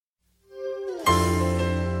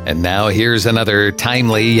And now here's another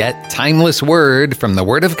timely yet timeless word from the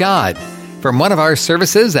Word of God from one of our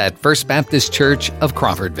services at First Baptist Church of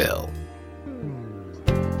Crawfordville.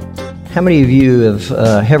 How many of you have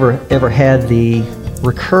ever had the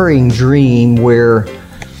recurring dream where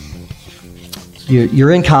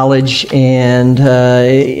you're in college and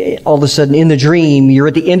all of a sudden in the dream you're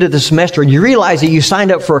at the end of the semester and you realize that you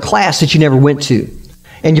signed up for a class that you never went to?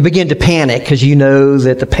 And you begin to panic because you know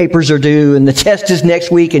that the papers are due and the test is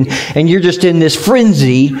next week and you're just in this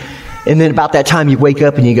frenzy. And then about that time you wake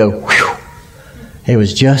up and you go, whew, it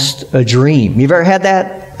was just a dream. You've ever had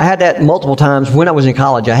that? I had that multiple times when I was in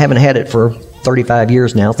college. I haven't had it for 35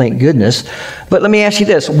 years now, thank goodness. But let me ask you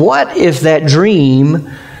this. What if that dream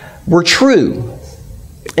were true?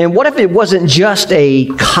 And what if it wasn't just a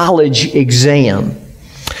college exam,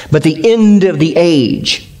 but the end of the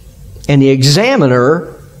age? And the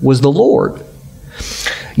examiner was the Lord.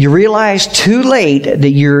 You realize too late that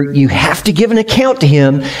you have to give an account to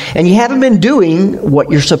Him, and you haven't been doing what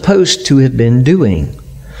you're supposed to have been doing.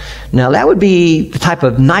 Now, that would be the type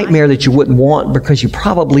of nightmare that you wouldn't want because you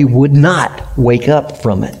probably would not wake up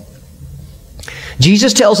from it.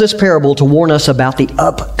 Jesus tells this parable to warn us about the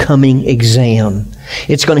upcoming exam.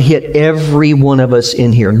 It's going to hit every one of us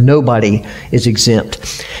in here. Nobody is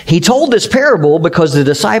exempt. He told this parable because the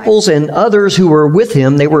disciples and others who were with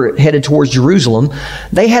him, they were headed towards Jerusalem,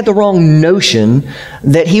 they had the wrong notion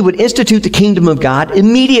that he would institute the kingdom of God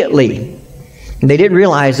immediately. They didn't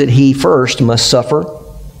realize that he first must suffer,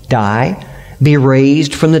 die, be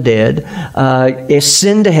raised from the dead,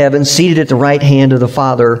 ascend to heaven, seated at the right hand of the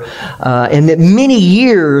Father, and that many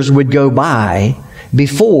years would go by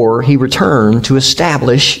before he returned to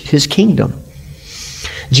establish his kingdom.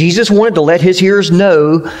 Jesus wanted to let his hearers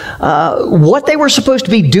know what they were supposed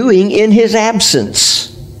to be doing in his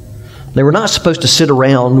absence. They were not supposed to sit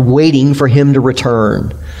around waiting for him to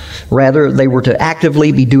return. Rather, they were to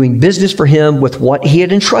actively be doing business for him with what he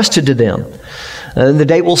had entrusted to them. The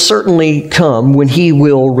day will certainly come when he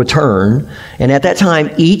will return, and at that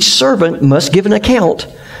time, each servant must give an account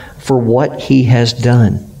for what he has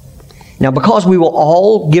done. Now, because we will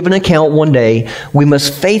all give an account one day, we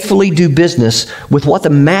must faithfully do business with what the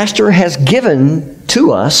Master has given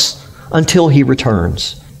to us until he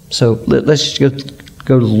returns. So let's go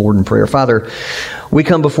to the Lord in prayer. Father, we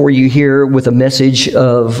come before you here with a message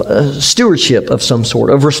of stewardship of some sort,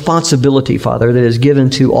 of responsibility, Father, that is given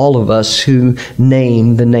to all of us who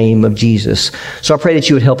name the name of Jesus. So I pray that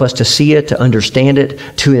you would help us to see it, to understand it,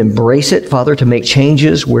 to embrace it, Father, to make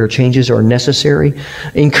changes where changes are necessary.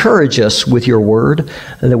 Encourage us with your word,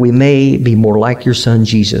 and that we may be more like your Son,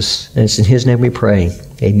 Jesus. And it's in his name we pray.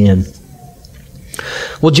 Amen.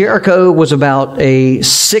 Well, Jericho was about a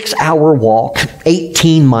 6-hour walk,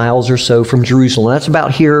 18 miles or so from Jerusalem. That's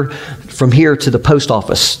about from here to the post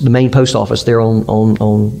office, the main post office there on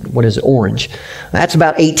what is it, Orange. That's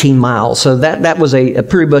about 18 miles. So that was a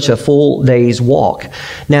pretty much a full day's walk.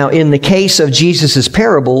 Now, in the case of Jesus'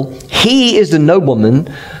 parable, he is the nobleman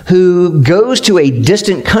who goes to a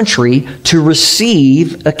distant country to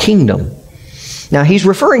receive a kingdom. Now, he's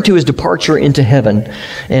referring to his departure into heaven,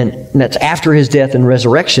 and that's after his death and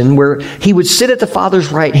resurrection, where he would sit at the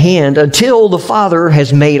Father's right hand until the Father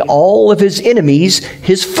has made all of his enemies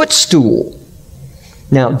his footstool.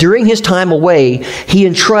 Now, during his time away, he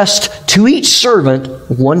entrusts to each servant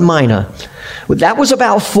 1 mina. That was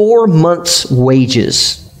about 4 months'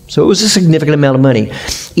 wages, so it was a significant amount of money.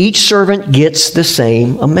 Each servant gets the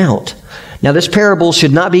same amount. Now, this parable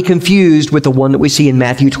should not be confused with the one that we see in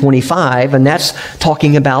Matthew 25, and that's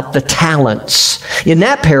talking about the talents. In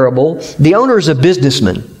that parable, the owner is a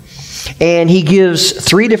businessman, and he gives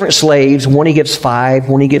 3 different slaves. One he gives 5,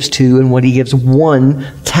 one he gives 2, and one he gives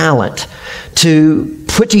 1 talent to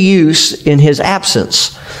put to use in his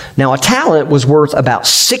absence. Now, a talent was worth about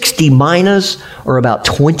 60 minas, or about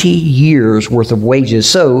 20 years worth of wages,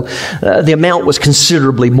 so the amount was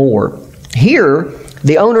considerably more. Here,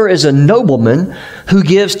 the owner is a nobleman who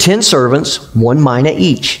gives 10 servants 1 mina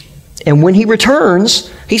each. And when he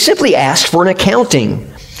returns, he simply asks for an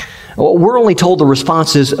accounting. We're only told the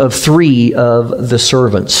responses of 3 of the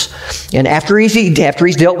servants. And after he's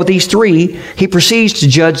dealt with these 3, he proceeds to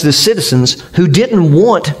judge the citizens who didn't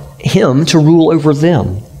want him to rule over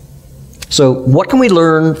them. So what can we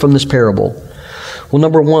learn from this parable? Well,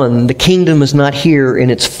 number 1, the kingdom is not here in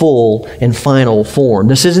its full and final form.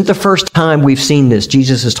 This isn't the first time we've seen this.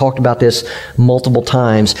 Jesus has talked about this multiple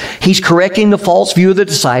times. He's correcting the false view of the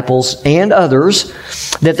disciples and others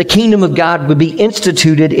that the kingdom of God would be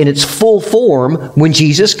instituted in its full form when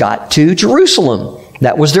Jesus got to Jerusalem.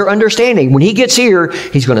 That was their understanding. When he gets here,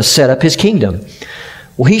 he's going to set up his kingdom.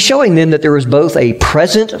 Well, he's showing them that there is both a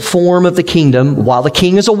present form of the kingdom while the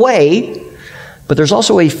king is away, but there's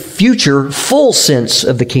also a future full sense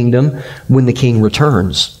of the kingdom when the king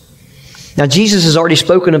returns. Now, Jesus has already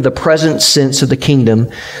spoken of the present sense of the kingdom,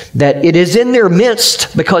 that it is in their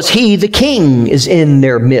midst because he, the king, is in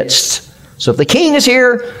their midst. So if the king is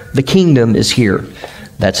here, the kingdom is here.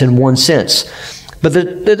 That's in one sense. But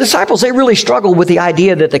the disciples, they really struggled with the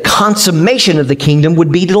idea that the consummation of the kingdom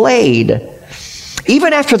would be delayed.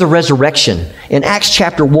 Even after the resurrection, in Acts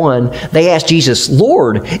chapter 1, they asked Jesus,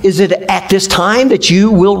 Lord, is it at this time that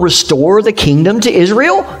you will restore the kingdom to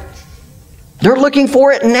Israel? They're looking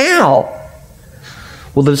for it now.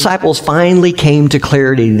 Well, the disciples finally came to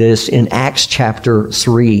clarity to this in Acts chapter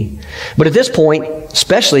 3. But at this point,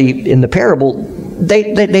 especially in the parable,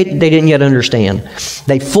 they didn't yet understand.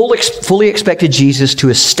 They fully expected Jesus to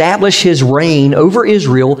establish his reign over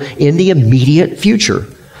Israel in the immediate future.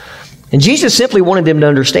 And Jesus simply wanted them to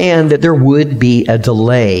understand that there would be a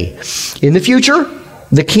delay. In the future,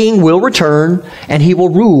 the king will return and he will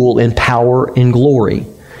rule in power and glory.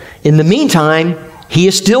 In the meantime, he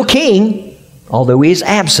is still king, although he is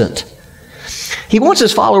absent. He wants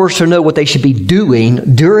his followers to know what they should be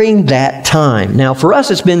doing during that time. Now, for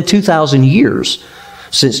us, it's been 2,000 years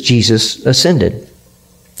since Jesus ascended.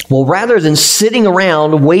 Well, rather than sitting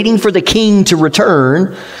around waiting for the king to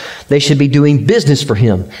return, they should be doing business for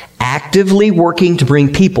him, actively working to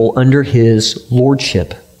bring people under his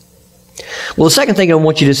lordship. Well, the second thing I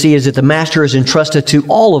want you to see is that the master has entrusted to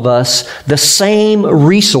all of us the same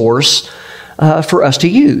resource for us to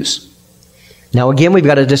use. Now, again, we've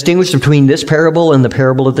got to distinguish between this parable and the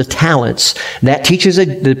parable of the talents.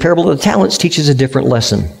 The parable of the talents teaches a different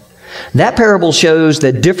lesson. That parable shows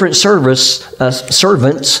that different servants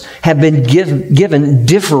have been given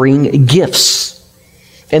differing gifts.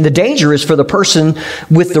 And the danger is for the person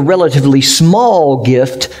with the relatively small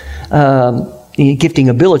gifting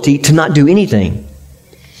ability to not do anything.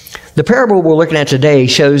 The parable we're looking at today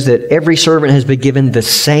shows that every servant has been given the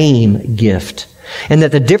same gift, and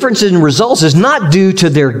that the difference in results is not due to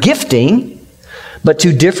their gifting, but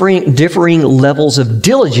to differing levels of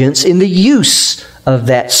diligence in the use of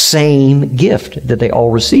that same gift that they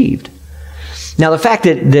all received. Now, the fact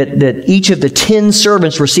that each of the 10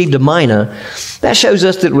 servants received a mina, that shows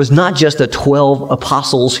us that it was not just the 12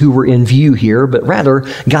 apostles who were in view here, but rather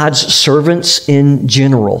God's servants in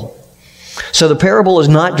general. So the parable is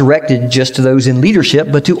not directed just to those in leadership,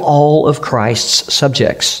 but to all of Christ's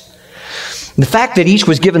subjects. The fact that each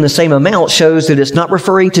was given the same amount shows that it's not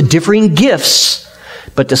referring to differing gifts,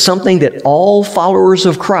 but to something that all followers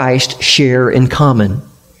of Christ share in common.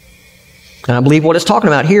 And I believe what it's talking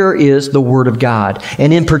about here is the Word of God,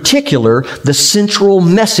 and in particular, the central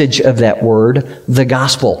message of that Word, the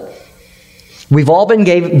gospel. We've all been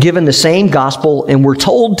given the same gospel, and we're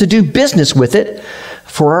told to do business with it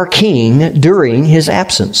for our King during his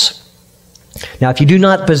absence. Now, if you do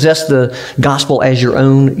not possess the gospel as your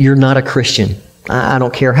own, you're not a Christian. I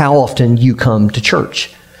don't care how often you come to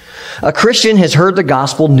church. A Christian has heard the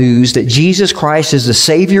gospel news that Jesus Christ is the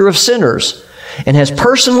Savior of sinners and has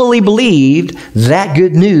personally believed that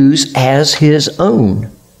good news as his own.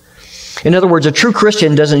 In other words, a true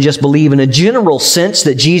Christian doesn't just believe in a general sense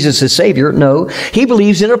that Jesus is Savior. No, he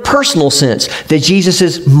believes in a personal sense that Jesus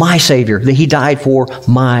is my Savior, that he died for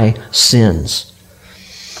my sins.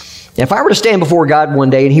 If I were to stand before God one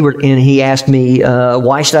day and he asked me,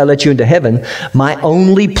 why should I let you into heaven? My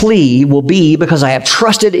only plea will be because I have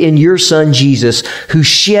trusted in your Son Jesus, who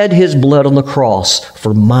shed his blood on the cross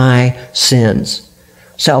for my sins.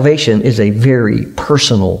 Salvation is a very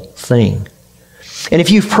personal thing. And if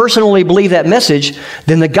you personally believe that message,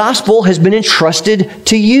 then the gospel has been entrusted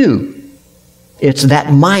to you. It's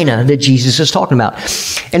that mina that Jesus is talking about.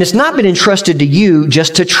 And it's not been entrusted to you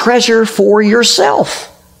just to treasure for yourself.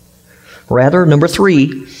 Rather, number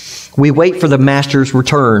 3, we wait for the master's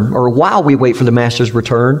return, or while we wait for the master's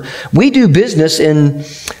return, we do business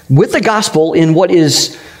with the gospel in what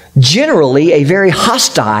is generally a very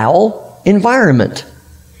hostile environment.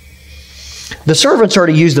 The servants are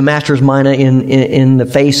to use the master's mina in the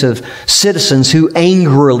face of citizens who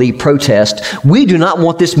angrily protest. We do not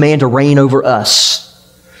want this man to reign over us.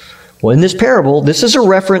 Well, in this parable, this is a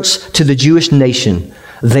reference to the Jewish nation.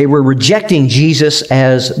 They were rejecting Jesus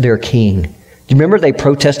as their king. Do you remember they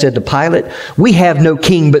protested to Pilate? We have no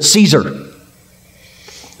king but Caesar.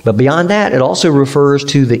 But beyond that, it also refers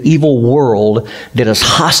to the evil world that is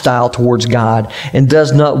hostile towards God and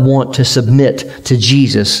does not want to submit to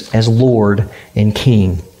Jesus as Lord and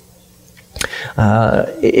King.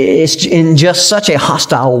 It's in just such a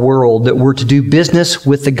hostile world that we're to do business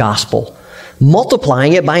with the gospel,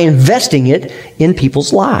 multiplying it by investing it in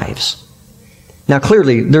people's lives. Now,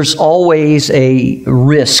 clearly, there's always a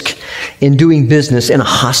risk in doing business in a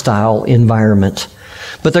hostile environment.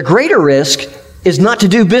 But the greater risk is not to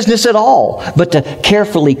do business at all, but to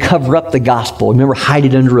carefully cover up the gospel. Remember, hide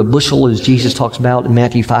it under a bushel, as Jesus talks about in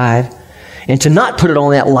Matthew 5. And to not put it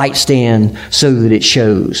on that light stand so that it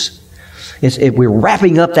shows. We're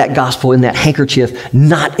wrapping up that gospel in that handkerchief,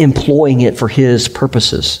 not employing it for His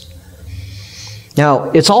purposes. Now,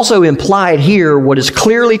 it's also implied here, what is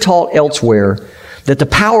clearly taught elsewhere, that the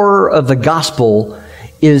power of the gospel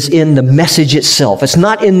is in the message itself. It's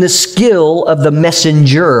not in the skill of the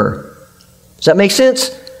messenger. Does that make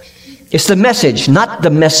sense? It's the message, not the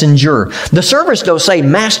messenger. The servants don't say,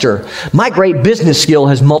 Master, my great business skill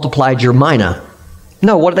has multiplied your mina.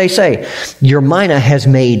 No, what do they say? Your mina has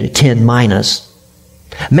made 10 minas.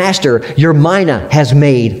 Master, your mina has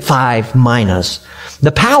made 5 minas.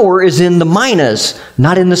 The power is in the minas,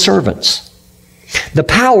 not in the servants. The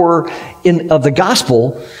power of the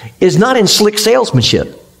gospel is not in slick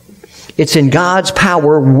salesmanship. It's in God's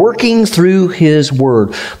power working through His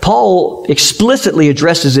Word. Paul explicitly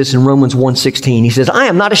addresses this in Romans 1:16. He says, I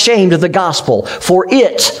am not ashamed of the gospel, for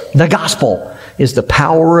it, the gospel, is the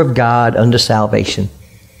power of God unto salvation.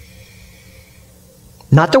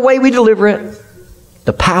 Not the way we deliver it.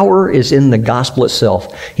 The power is in the gospel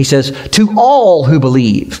itself. He says, to all who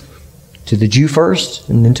believe, to the Jew first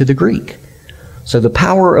and then to the Greek. So the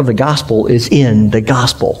power of the gospel is in the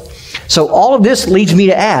gospel. So all of this leads me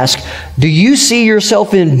to ask, do you see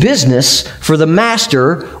yourself in business for the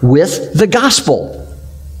Master with the gospel?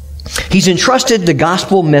 He's entrusted the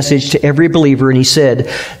gospel message to every believer, and He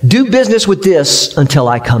said, do business with this until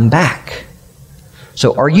I come back.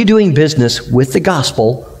 So are you doing business with the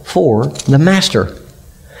gospel for the Master?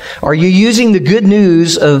 Are you using the good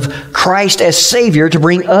news of Christ as Savior to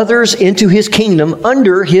bring others into His kingdom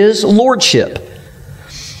under His lordship?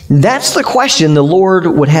 That's the question the Lord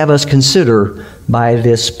would have us consider by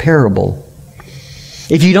this parable.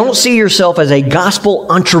 If you don't see yourself as a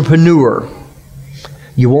gospel entrepreneur,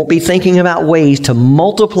 you won't be thinking about ways to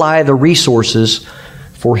multiply the resources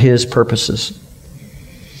for His purposes.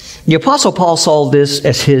 The Apostle Paul saw this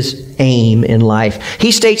as his aim in life.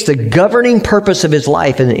 He states the governing purpose of his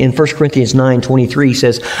life in 1 Corinthians 9:23. He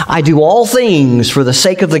says, I do all things for the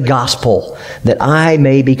sake of the gospel, that I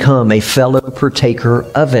may become a fellow partaker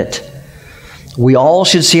of it. We all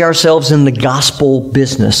should see ourselves in the gospel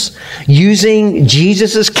business, using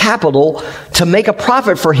Jesus' capital to make a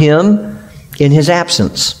profit for Him in His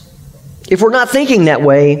absence. If we're not thinking that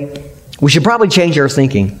way, we should probably change our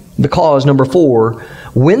thinking. Because, number 4,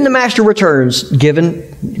 when the Master returns,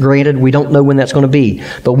 granted, we don't know when that's going to be,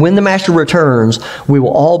 but when the Master returns, we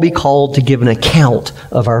will all be called to give an account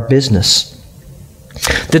of our business.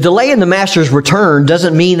 The delay in the Master's return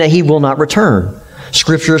doesn't mean that He will not return.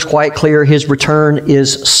 Scripture is quite clear. His return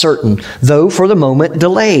is certain, though for the moment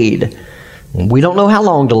delayed. We don't know how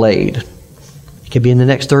long delayed. It could be in the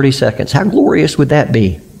next 30 seconds. How glorious would that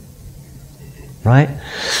be? Right?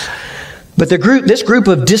 But this group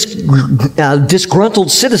of disgruntled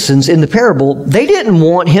citizens in the parable, they didn't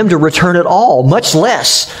want Him to return at all, much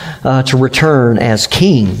less to return as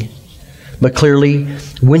king. But clearly,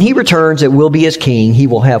 when He returns, it will be as king. He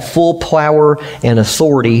will have full power and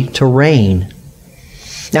authority to reign.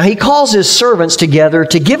 Now, He calls His servants together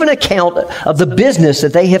to give an account of the business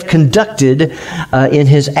that they have conducted in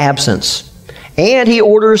His absence. And He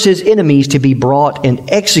orders His enemies to be brought and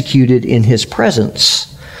executed in His presence.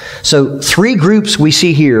 So 3 groups we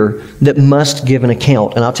see here that must give an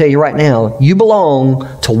account. And I'll tell you right now, you belong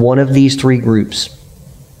to one of these 3 groups.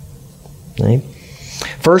 Okay?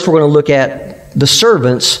 First, we're going to look at the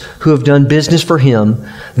servants who have done business for Him.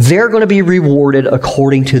 They're going to be rewarded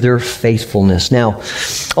according to their faithfulness. Now,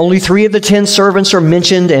 only 3 of the 10 servants are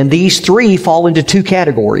mentioned, and these 3 fall into 2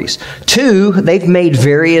 categories. 2, they've made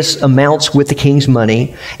various amounts with the king's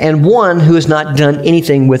money, and 1 who has not done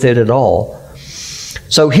anything with it at all.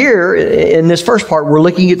 So here, in this first part, we're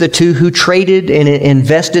looking at the 2 who traded and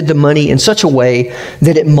invested the money in such a way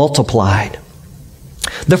that it multiplied.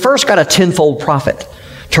 The first got a 10-fold profit,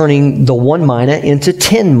 turning the 1 mina into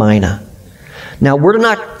 10 mina. Now, we're to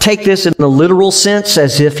not take this in a literal sense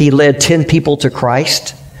as if he led 10 people to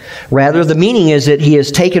Christ. Rather, the meaning is that he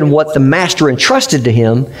has taken what the Master entrusted to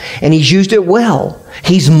him and he's used it well.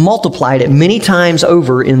 He's multiplied it many times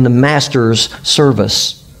over in the Master's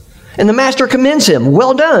service. And the Master commends him.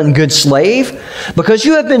 Well done, good slave, because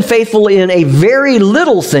you have been faithful in a very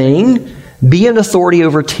little thing. Be an authority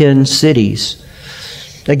over 10 cities.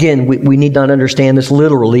 Again, we need not understand this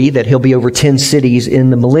literally, that he'll be over 10 cities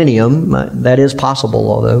in the millennium. That is possible,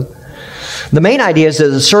 although. The main idea is that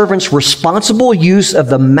the servant's responsible use of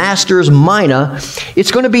the master's mina,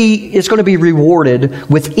 it's going to be rewarded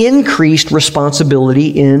with increased responsibility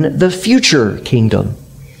in the future kingdom.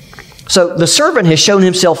 So the servant has shown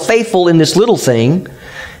himself faithful in this little thing.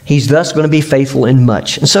 He's thus going to be faithful in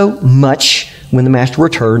much. And so much, when the master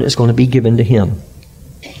returns, is going to be given to him.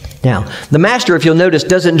 Now, the master, if you'll notice,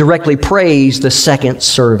 doesn't directly praise the second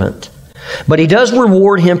servant, but he does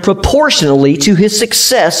reward him proportionally to his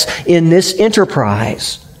success in this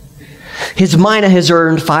enterprise. His mina has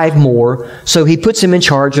earned 5 more, so he puts him in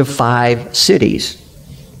charge of 5 cities.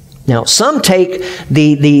 Now, some take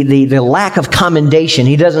the lack of commendation.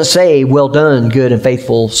 He doesn't say, "Well done, good and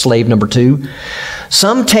faithful slave number 2."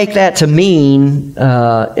 Some take that to mean,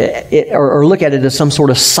 or look at it as some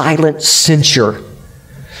sort of silent censure.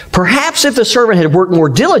 Perhaps if the servant had worked more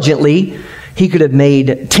diligently, he could have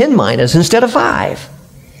made 10 minas instead of 5.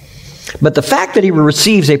 But the fact that he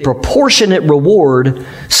receives a proportionate reward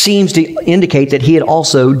seems to indicate that he had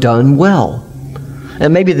also done well.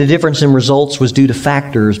 And maybe the difference in results was due to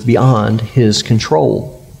factors beyond his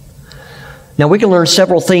control. Now, we can learn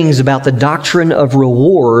several things about the doctrine of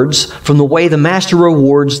rewards from the way the master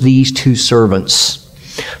rewards these 2 servants.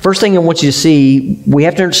 First thing I want you to see, we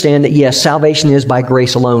have to understand that, yes, salvation is by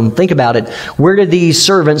grace alone. Think about it. Where did these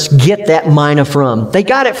servants get that mina from? They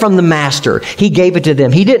got it from the master. He gave it to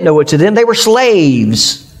them. He didn't know it to them. They were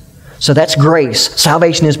slaves. So that's grace.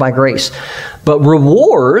 Salvation is by grace. But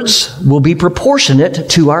rewards will be proportionate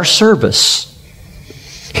to our service.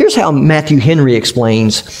 Here's how Matthew Henry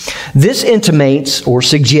explains. This intimates or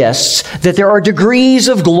suggests that there are degrees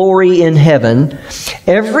of glory in heaven.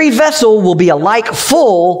 Every vessel will be alike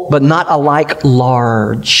full, but not alike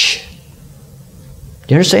large.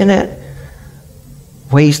 Do you understand that?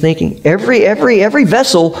 The way he's thinking. Every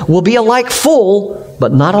vessel will be alike full,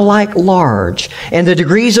 but not alike large. And the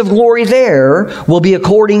degrees of glory there will be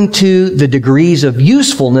according to the degrees of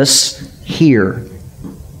usefulness here.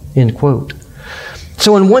 End quote.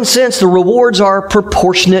 So in one sense, the rewards are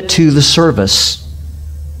proportionate to the service,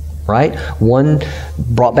 right? One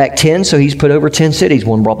brought back 10, so he's put over 10 cities.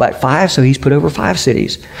 One brought back 5, so he's put over 5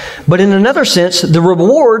 cities. But in another sense, the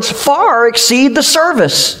rewards far exceed the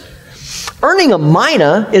service. Earning a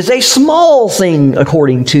mina is a small thing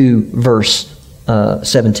according to verse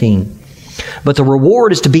 17. But the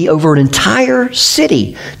reward is to be over an entire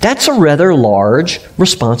city. That's a rather large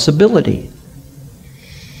responsibility.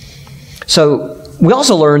 So we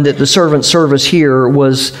also learned that the servant service here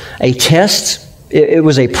was a test. It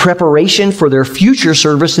was a preparation for their future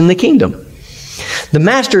service in the kingdom. The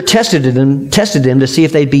master tested them to see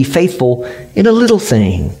if they'd be faithful in a little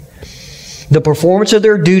thing. The performance of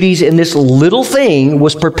their duties in this little thing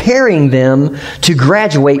was preparing them to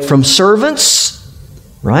graduate from servants,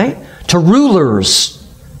 right, to rulers,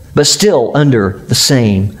 but still under the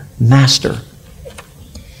same master.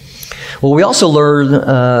 Well, we also learn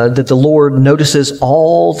that the Lord notices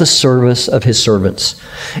all the service of His servants,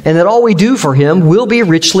 and that all we do for Him will be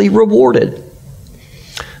richly rewarded.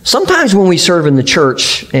 Sometimes when we serve in the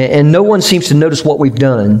church and no one seems to notice what we've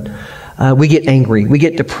done, we get angry, we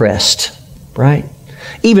get depressed, right?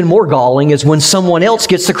 Even more galling is when someone else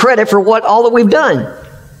gets the credit for all that we've done.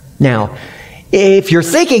 Now, if you're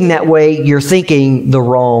thinking that way, you're thinking the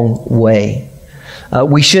wrong way.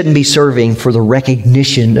 We shouldn't be serving for the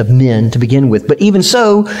recognition of men to begin with. But even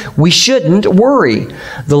so, we shouldn't worry.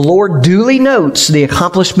 The Lord duly notes the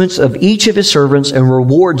accomplishments of each of His servants and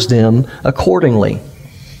rewards them accordingly.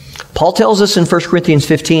 Paul tells us in 1 Corinthians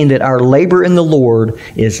 15 that our labor in the Lord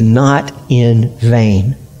is not in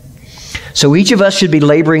vain. So each of us should be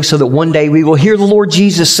laboring so that one day we will hear the Lord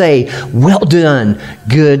Jesus say, "Well done,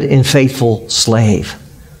 good and faithful slave."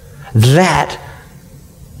 That's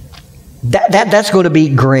going to be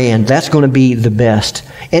grand. That's going to be the best.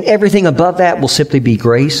 And everything above that will simply be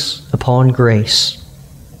grace upon grace.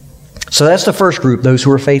 So that's the first group, those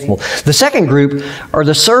who are faithful. The second group are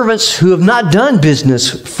the servants who have not done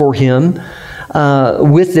business for Him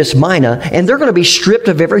with this mina, and they're going to be stripped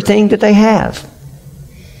of everything that they have.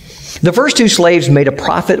 The first 2 slaves made a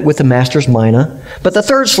profit with the master's mina, but the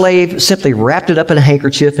third slave simply wrapped it up in a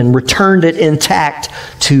handkerchief and returned it intact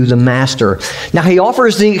to the master. Now he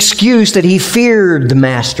offers the excuse that he feared the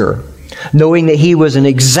master, knowing that he was an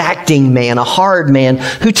exacting man, a hard man,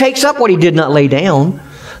 who takes up what he did not lay down,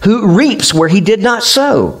 who reaps where he did not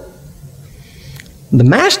sow. The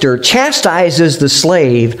master chastises the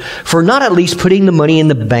slave for not at least putting the money in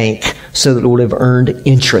the bank so that it would have earned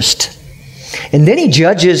interest. And then he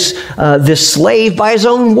judges this slave by his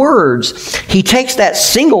own words. He takes that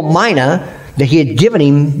single mina that he had given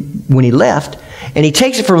him when he left, And he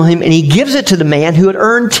takes it from him and he gives it to the man who had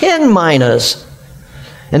earned 10 minas.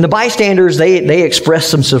 And the bystanders, they express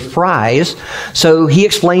some surprise. So he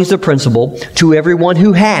explains the principle. To everyone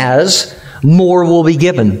who has, more will be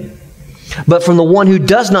given. But from the one who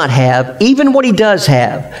does not have, even what he does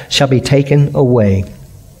have shall be taken away.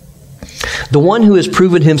 The one who has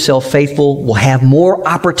proven himself faithful will have more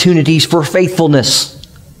opportunities for faithfulness.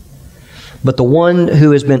 But the one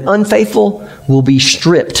who has been unfaithful will be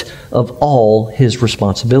stripped of all his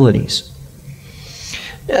responsibilities.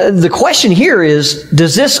 The question here is,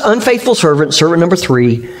 does this unfaithful servant, servant number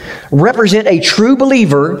 3, represent a true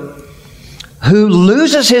believer who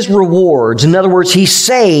loses his rewards? In other words, he's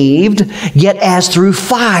saved, yet as through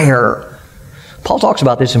fire. Paul talks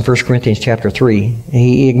about this in 1 Corinthians chapter 3.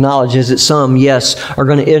 He acknowledges that some, yes, are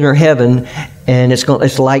going to enter heaven, and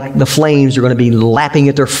it's like the flames are going to be lapping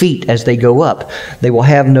at their feet as they go up. They will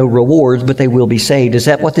have no rewards, but they will be saved. Is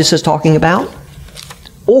that what this is talking about?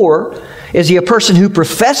 Or is he a person who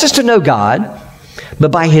professes to know God,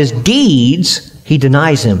 but by his deeds he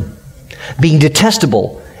denies him, being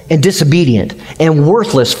detestable and disobedient and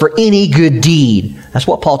worthless for any good deed? That's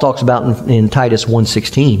what Paul talks about in Titus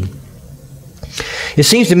 1:16. It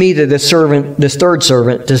seems to me that this third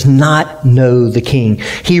servant, does not know the king.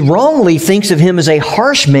 He wrongly thinks of him as a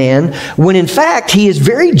harsh man, when in fact he is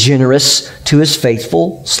very generous to his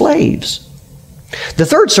faithful slaves. The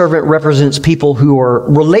third servant represents people who are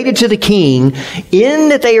related to the king in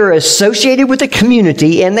that they are associated with the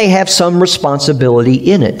community and they have some responsibility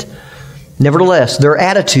in it. Nevertheless, their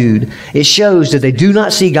attitude, it shows that they do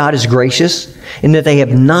not see God as gracious and that they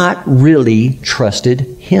have not really trusted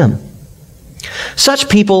him. Such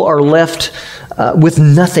people are left with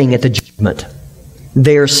nothing at the judgment.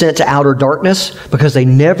 They are sent to outer darkness because they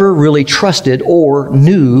never really trusted or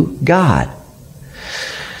knew God.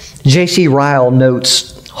 J.C. Ryle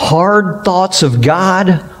notes, hard thoughts of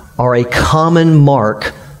God are a common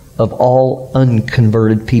mark of all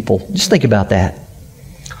unconverted people. Just think about that.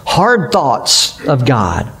 Hard thoughts of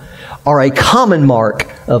God are a common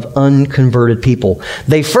mark of unconverted people.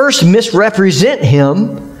 They first misrepresent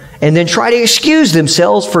him and then try to excuse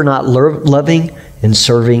themselves for not loving and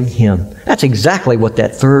serving him. That's exactly what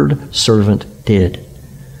that third servant did.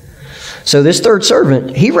 So this third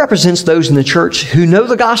servant, he represents those in the church who know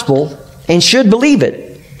the gospel and should believe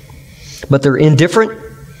it. But they're indifferent.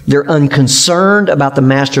 They're unconcerned about the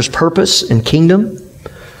master's purpose and kingdom.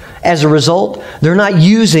 As a result, they're not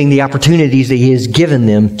using the opportunities that he has given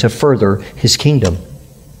them to further his kingdom.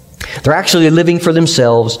 They're actually living for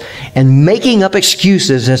themselves and making up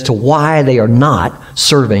excuses as to why they are not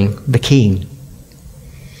serving the king.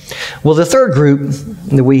 Well, the third group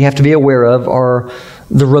that we have to be aware of are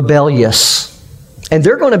the rebellious. And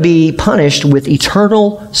they're going to be punished with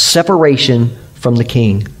eternal separation from the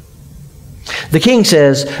king. The king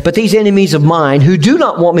says, "But these enemies of mine who do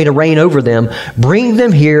not want me to reign over them, bring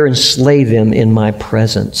them here and slay them in my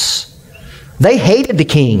presence." They hated the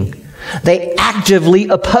king. They actively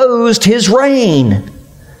opposed his reign.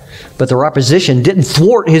 But their opposition didn't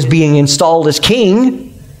thwart his being installed as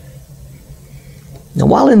king. Now,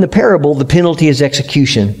 while in the parable the penalty is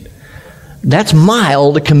execution, that's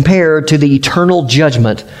mild compared to the eternal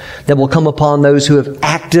judgment that will come upon those who have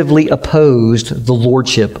actively opposed the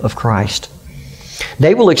lordship of Christ.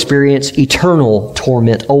 They will experience eternal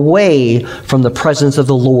torment away from the presence of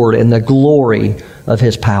the Lord and the glory of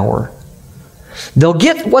his power. They'll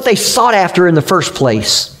get what they sought after in the first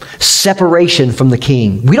place, separation from the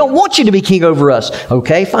king. We don't want you to be king over us.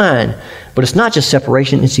 Okay, fine. But it's not just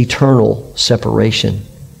separation, it's eternal separation.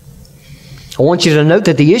 I want you to note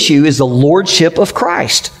that the issue is the lordship of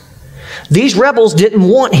Christ. These rebels didn't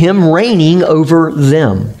want him reigning over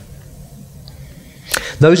them.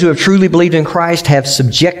 Those who have truly believed in Christ have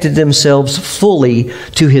subjected themselves fully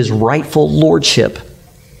to his rightful lordship.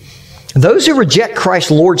 Those who reject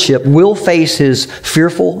Christ's lordship will face his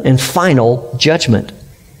fearful and final judgment.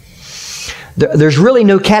 There's really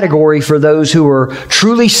no category for those who are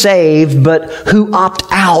truly saved, but who opt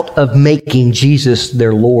out of making Jesus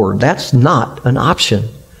their Lord. That's not an option.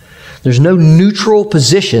 There's no neutral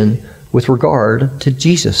position with regard to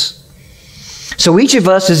Jesus. So each of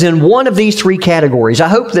us is in one of these three categories. I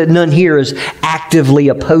hope that none here is actively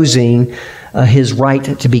opposing his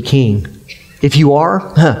right to be king. If you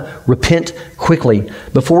are, repent quickly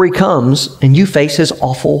before he comes and you face his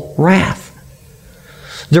awful wrath.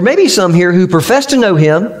 There may be some here who profess to know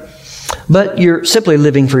him, but you're simply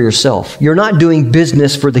living for yourself. You're not doing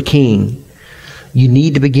business for the king. You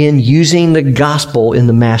need to begin using the gospel in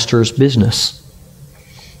the master's business.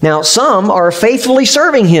 Now, some are faithfully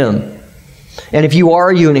serving him, And if you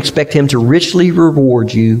are, you can expect Him to richly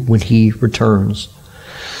reward you when He returns.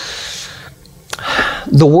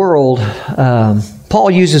 The world,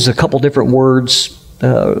 Paul uses a couple different words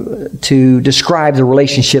to describe the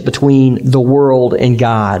relationship between the world and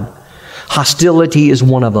God. Hostility is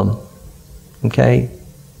one of them. Okay?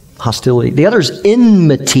 Hostility. The other is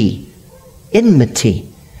enmity. Enmity.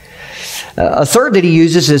 A third that he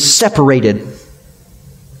uses is separated.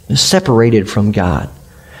 Separated from God.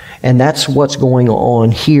 And that's what's going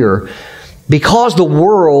on here. Because the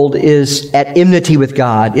world is at enmity with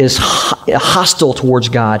God, is hostile towards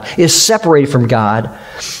God, is separated from God,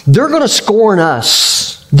 they're going to scorn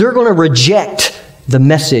us. They're going to reject the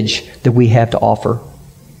message that we have to offer.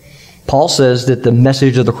 Paul says that the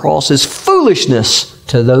message of the cross is foolishness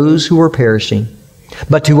to those who are perishing.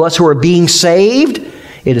 But to us who are being saved,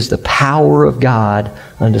 it is the power of God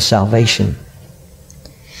unto salvation.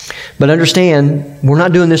 But understand, we're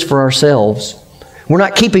not doing this for ourselves. We're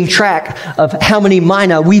not keeping track of how many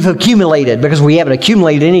mina we've accumulated, because we haven't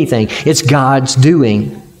accumulated anything. It's God's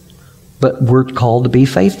doing. But we're called to be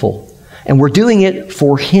faithful. And we're doing it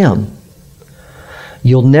for Him.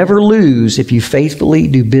 You'll never lose if you faithfully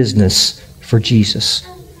do business for Jesus.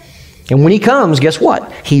 And when He comes, guess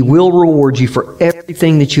what? He will reward you for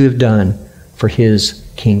everything that you have done for His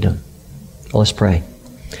kingdom. Let's pray.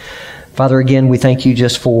 Father, again, we thank You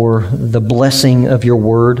just for the blessing of Your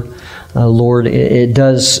word. Lord, it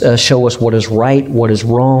does show us what is right, what is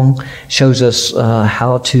wrong. It shows us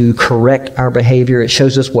how to correct our behavior. It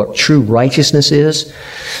shows us what true righteousness is.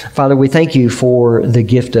 Father, we thank You for the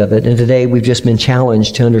gift of it. And today we've just been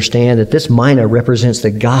challenged to understand that this mina represents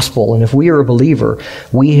the gospel. And if we are a believer,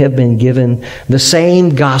 we have been given the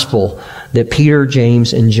same gospel that Peter,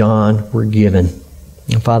 James, and John were given.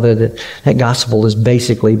 And Father, that gospel is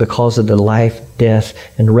basically because of the life, death,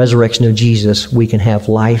 and resurrection of Jesus, we can have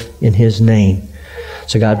life in His name.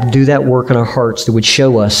 So God, do that work in our hearts that would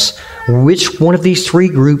show us which one of these three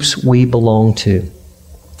groups we belong to.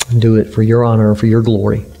 And do it for Your honor and for Your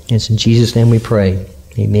glory. And it's in Jesus' name we pray.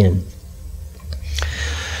 Amen.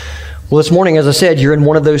 Well, this morning, as I said, you're in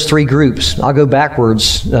one of those three groups. I'll go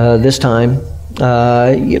backwards this time.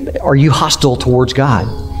 Are you hostile towards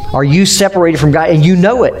God? Are you separated from God? And you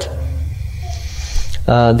know it.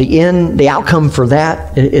 The outcome for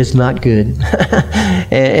that is not good.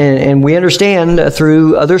 and we understand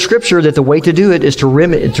through other scripture that the way to do it is to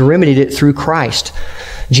remedy it through Christ.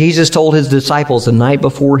 Jesus told His disciples the night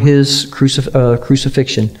before His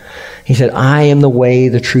crucifixion, He said, I am the way,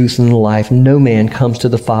 the truth, and the life. No man comes to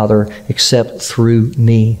the Father except through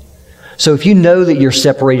Me. So if you know that you're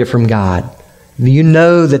separated from God, you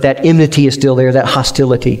know that enmity is still there, that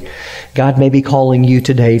hostility, God may be calling you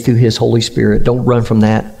today through His Holy Spirit. Don't run from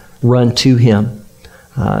that. Run to Him.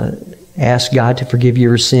 Ask God to forgive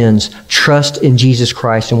your sins. Trust in Jesus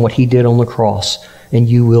Christ and what He did on the cross, and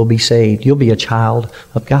you will be saved. You'll be a child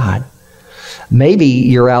of God. Maybe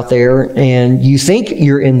you're out there and you think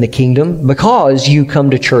you're in the kingdom because you come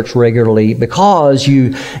to church regularly, because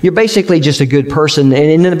you're basically just a good person.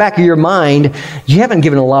 And in the back of your mind, you haven't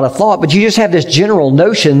given a lot of thought, but you just have this general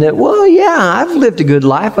notion that, well, yeah, I've lived a good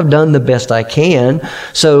life. I've done the best I can.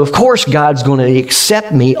 So, of course, God's going to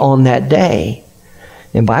accept me on that day.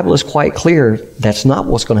 And the Bible is quite clear. That's not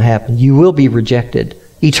what's going to happen. You will be rejected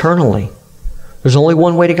eternally. There's only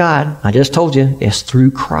one way to God. I just told you. It's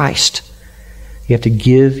through Christ. You have to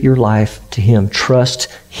give your life to Him. Trust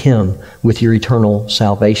Him with your eternal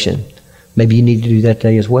salvation. Maybe you need to do that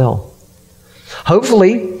today as well.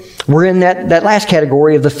 Hopefully, we're in that last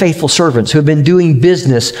category of the faithful servants who have been doing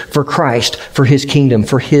business for Christ, for His kingdom,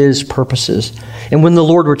 for His purposes. And when the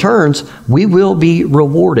Lord returns, we will be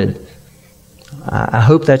rewarded. I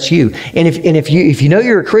hope that's you. And if you know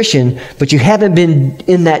you're a Christian, but you haven't been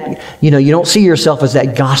in that, you don't see yourself as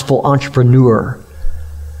that gospel entrepreneur,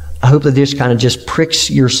 I hope that this kind of just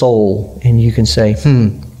pricks your soul and you can say,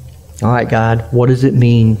 all right, God, what does it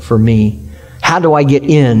mean for me? How do I get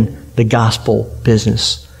in the gospel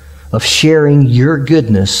business of sharing your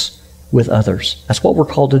goodness with others? That's what we're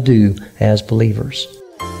called to do as believers.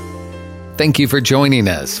 Thank you for joining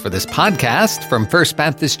us for this podcast from First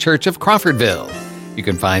Baptist Church of Crawfordville. You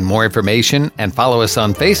can find more information and follow us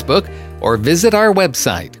on Facebook or visit our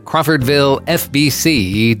website,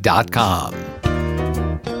 crawfordvillefbc.com.